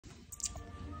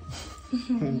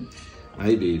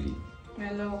Hi, baby.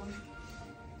 My love.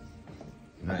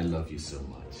 I love you so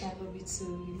much. I love you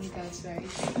too. You know that's right.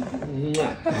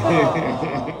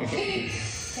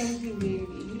 Thank you,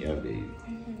 baby. Yeah, baby.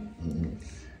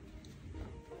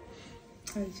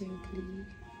 Very gently.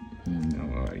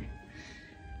 Don't worry.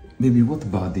 Baby, what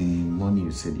about the money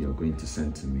you said you're going to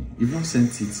send to me? You've not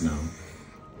sent it now.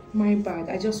 My bad.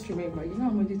 I just remember. You know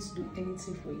I'm ready to do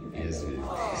anything for you. Yes, baby.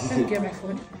 Let me get my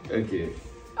phone. Okay.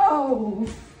 Oh.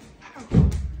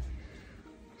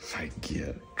 Thank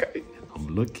you.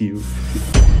 I'm lucky. I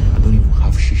don't even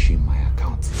have shishi in my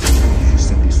account. You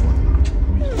send this one now.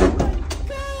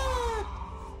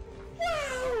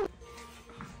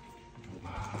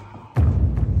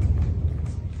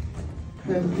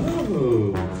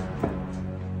 Hello.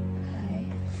 Hi.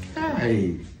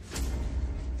 Hi.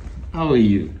 How are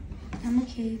you? I'm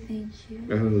okay, thank you.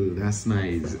 Oh, that's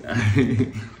nice.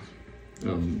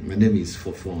 My name is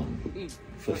Fofon.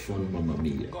 Fofon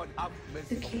Mamamia.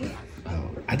 Okay.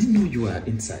 I didn't know you were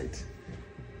inside.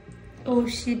 Oh,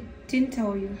 she didn't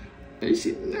tell you?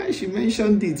 She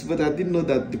mentioned it, but I didn't know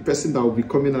that the person that will be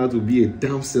coming out will be a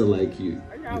damsel like you.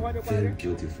 You're very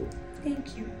beautiful.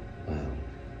 Thank you.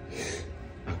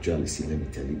 Actually, see, let me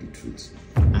tell you the truth.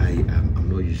 I'm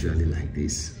not usually like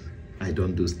this. I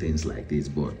don't do things like this,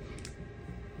 but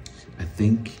I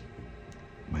think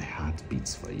my heart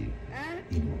beats for you.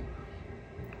 You know,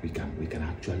 we can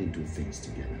actually do things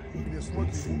together. You know,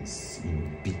 make things, you know,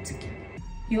 beat together.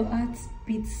 Your heart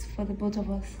beats for the both of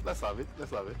us. Let's have it.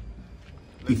 Let's have it.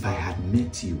 If I had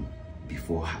met you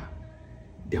before her,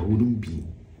 there wouldn't be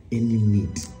any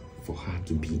need for her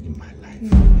to be in my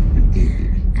life.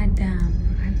 Adam.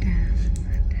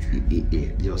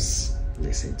 Just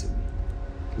listen to me.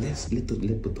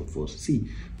 Let both of us see.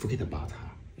 Forget about her.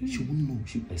 She won't know.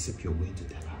 Except you're going to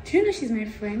tell her. Do you know she's my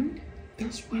friend?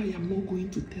 That's why I'm not going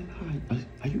to tell her.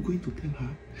 Are you going to tell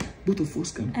her? Both of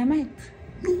us can. I might.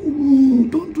 No,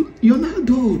 don't do. You're an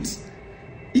adult.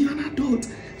 You're an adult.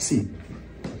 See,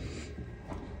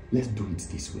 let's do it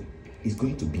this way. It's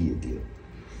going to be a deal.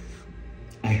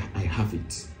 I have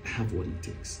it. I have what it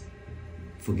takes.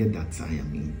 Forget that I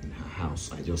am in her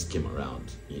house. I just came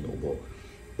around, you know, but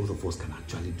both of us can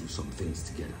actually do some things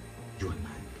together. You and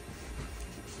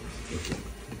I. Okay.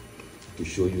 To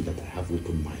show you that I have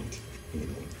open mind, you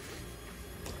know.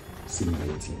 See my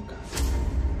ATM card.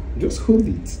 Just hold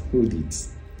it. Hold it.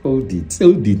 Hold it.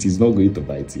 Hold it. It's not going to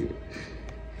bite you.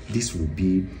 This will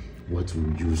be what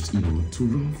we'll use, you know, to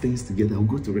run things together.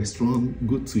 We'll go to restaurant,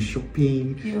 go to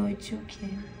shopping. You're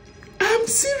joking. I'm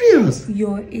serious.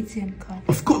 Your ATM card.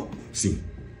 Of course. See,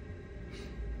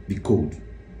 the code,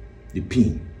 the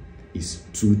PIN is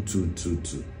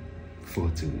 2222.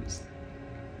 4 twos.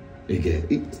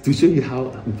 Again, to show you how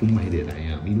open-minded I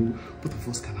am, you know, both of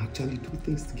us can actually do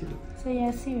things together. So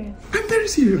you're serious? I'm very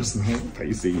serious now. What are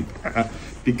you saying? I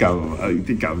think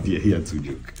I'm here to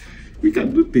joke. We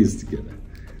can do things together.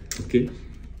 Okay?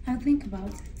 I'll think about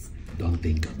it. Don't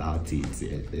think about it.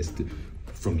 Yeah, let's do.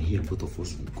 From here, both of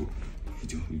us will go.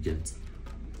 You get.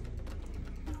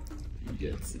 You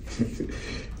get.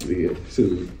 Yeah. So,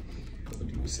 what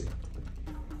do you say?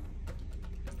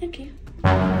 Okay.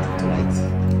 Right.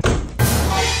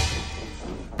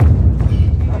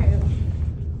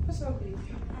 What's up, babe?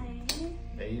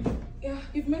 Hey. Yeah,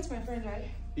 you've met my friend, right?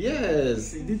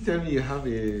 Yes, you did tell me you have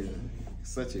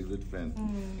such a good friend.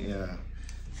 Yeah.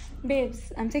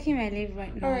 Babes, I'm taking my leave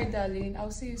right now. Alright, darling.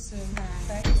 I'll see you soon.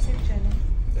 Bye. Safe journey.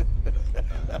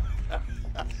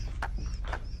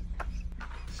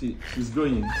 She's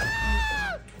going.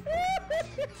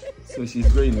 So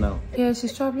she's going now. Yeah,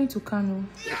 she's traveling to Kano.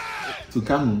 To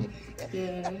Kano?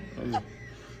 Yeah.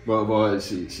 But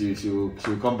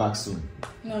she'll come back soon.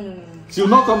 No. She'll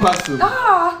not come back soon.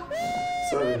 Ah!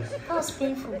 Sorry. That's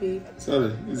painful, babe.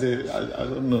 Sorry. I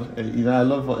don't know. You know, I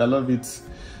love it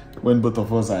when both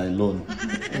of us are alone.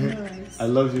 I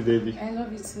love you, baby. I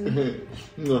love you too.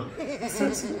 No.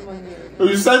 Send you the money. Oh,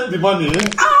 you sent the money, eh?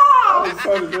 Ah!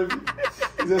 Sorry, baby.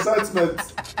 It's excitement.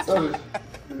 Sorry.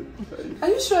 Are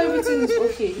you sure everything is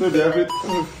okay? No,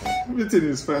 everything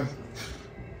is fine.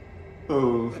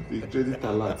 Oh, the credit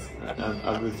alert.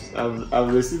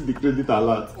 I've received the credit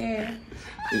alert. Yeah.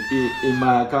 In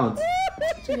my account.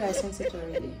 Actually, I sent it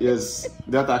already. Yes,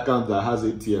 that account that has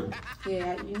ATM.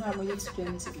 Yeah, you know I'm ready to do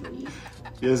anything for you.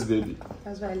 Yes, baby.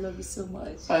 That's why I love you so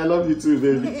much. I love you too,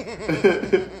 baby.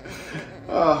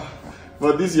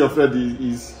 But this your friend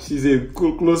she's a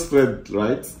close friend,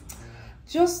 right?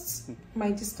 Just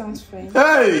my distant friend.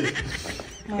 Hey!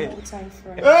 my all-time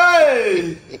friend.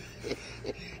 Hey!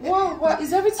 What?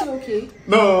 Is everything okay?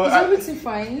 No. Is everything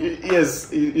fine?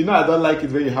 Yes. You know I don't like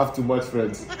it when you have too much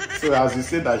friends. So as you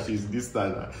say that she's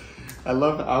distant, I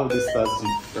love how distant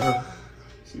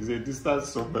she's a distant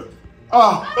someone.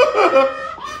 Ah!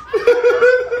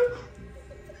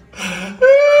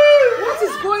 What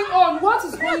is going on? What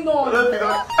is going on?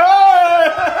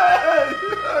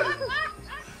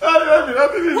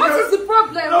 What is the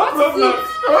problem? No what problem. is it?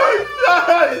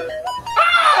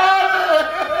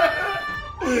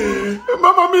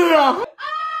 Mamamia!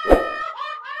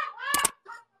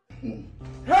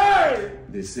 Hey!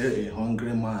 They say a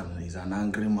hungry man is an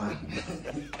angry man.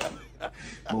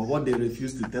 But what they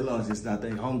refuse to tell us is that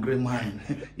a hungry man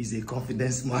is a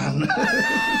confidence man.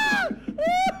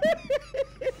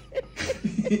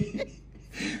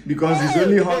 Because it's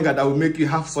only hunger that will make you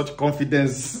have such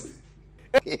confidence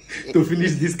to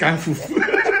finish this kind of food.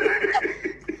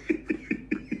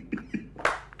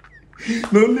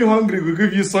 Not only hungry will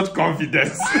give you such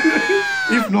confidence.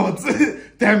 If not,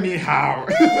 tell me how.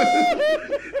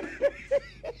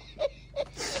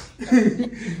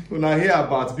 When I hear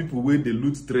about people where they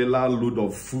loot trailer load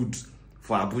of food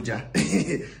for Abuja,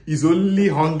 it's only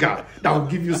hunger that will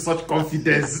give you such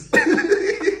confidence.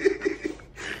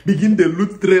 Begin the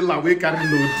loot trailer where carry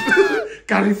load,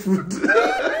 carry food.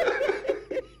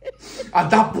 At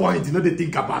that point, you know they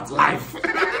think about life.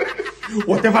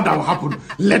 Whatever that will happen,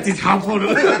 let it happen.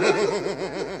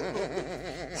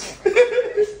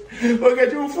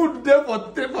 Okay, you food there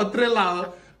for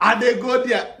trailer, and they go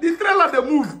there. The trailer they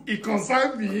move, it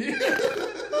concerns me.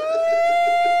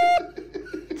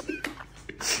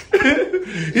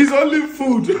 It's only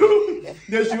food.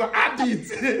 They should add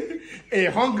it. A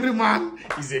hungry man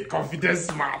is a confidence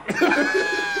man.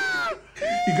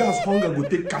 The guy's hunger will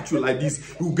catch you like this.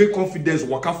 You will get confidence,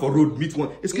 walk out for road, meet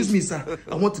one. Excuse me, sir.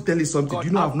 I want to tell you something. Do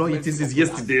you know I've not eaten since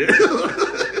yesterday?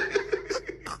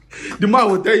 The man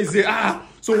will tell you, say,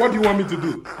 so what do you want me to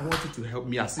do? I want you to help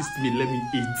me, assist me, let me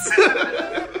eat.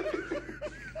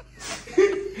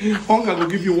 Hunger will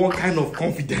give you one kind of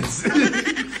confidence.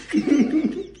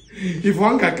 If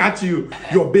hunger catch you,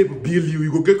 your babe will bill you,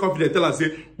 you go get confident, tell her,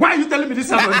 say, why are you telling me this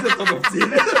sort of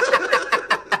thing?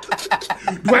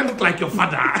 Do I look like your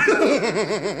father?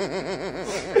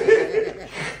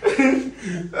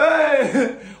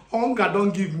 Hey, hunger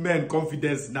don't give men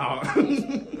confidence now.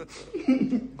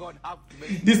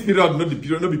 This period, not the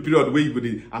period where you go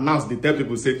announce, they tell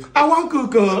people, say, I want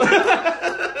cook.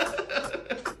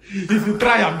 If you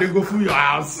try them, they go through your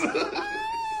house.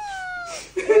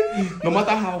 No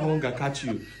matter how hunger catch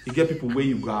you, you get people where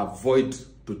you go avoid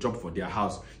to chop for their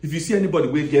house. If you see anybody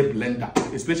where get blender,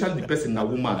 especially the person, a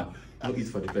woman, don't eat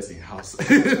for the person house.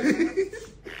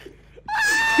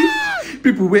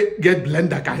 People where get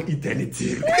blender can eat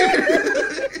anything.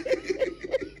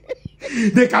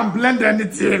 They can blend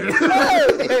anything.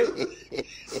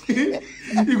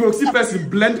 You go see person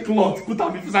blend cloth, put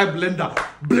them inside blender.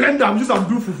 Blend them, use them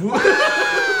do fufu.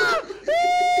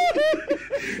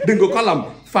 Then go call them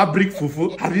fabric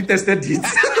fufu. Have you tested it?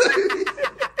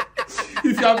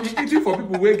 If you have been eating for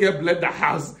people where get blender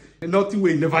house, nothing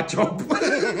will never chop.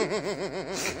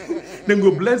 Then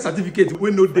go blend certificate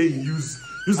when no day in use.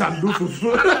 Use and do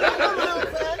fufu.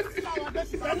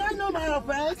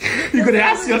 You're gonna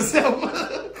ask yourself,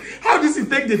 how does it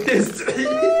take the taste?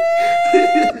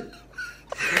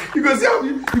 You go see how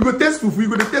you go test fufu, you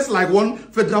go test like one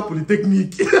federal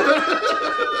polytechnic.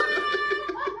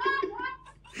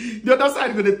 The other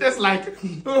side you're gonna test like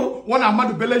one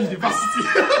Ahmadu Bello University.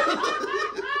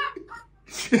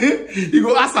 You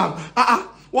go ask them,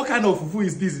 what kind of fufu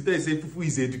is this? They say fufu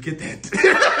is educated.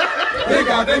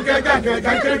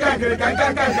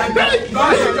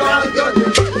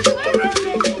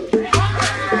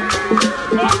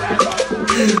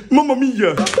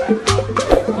 Mamamia.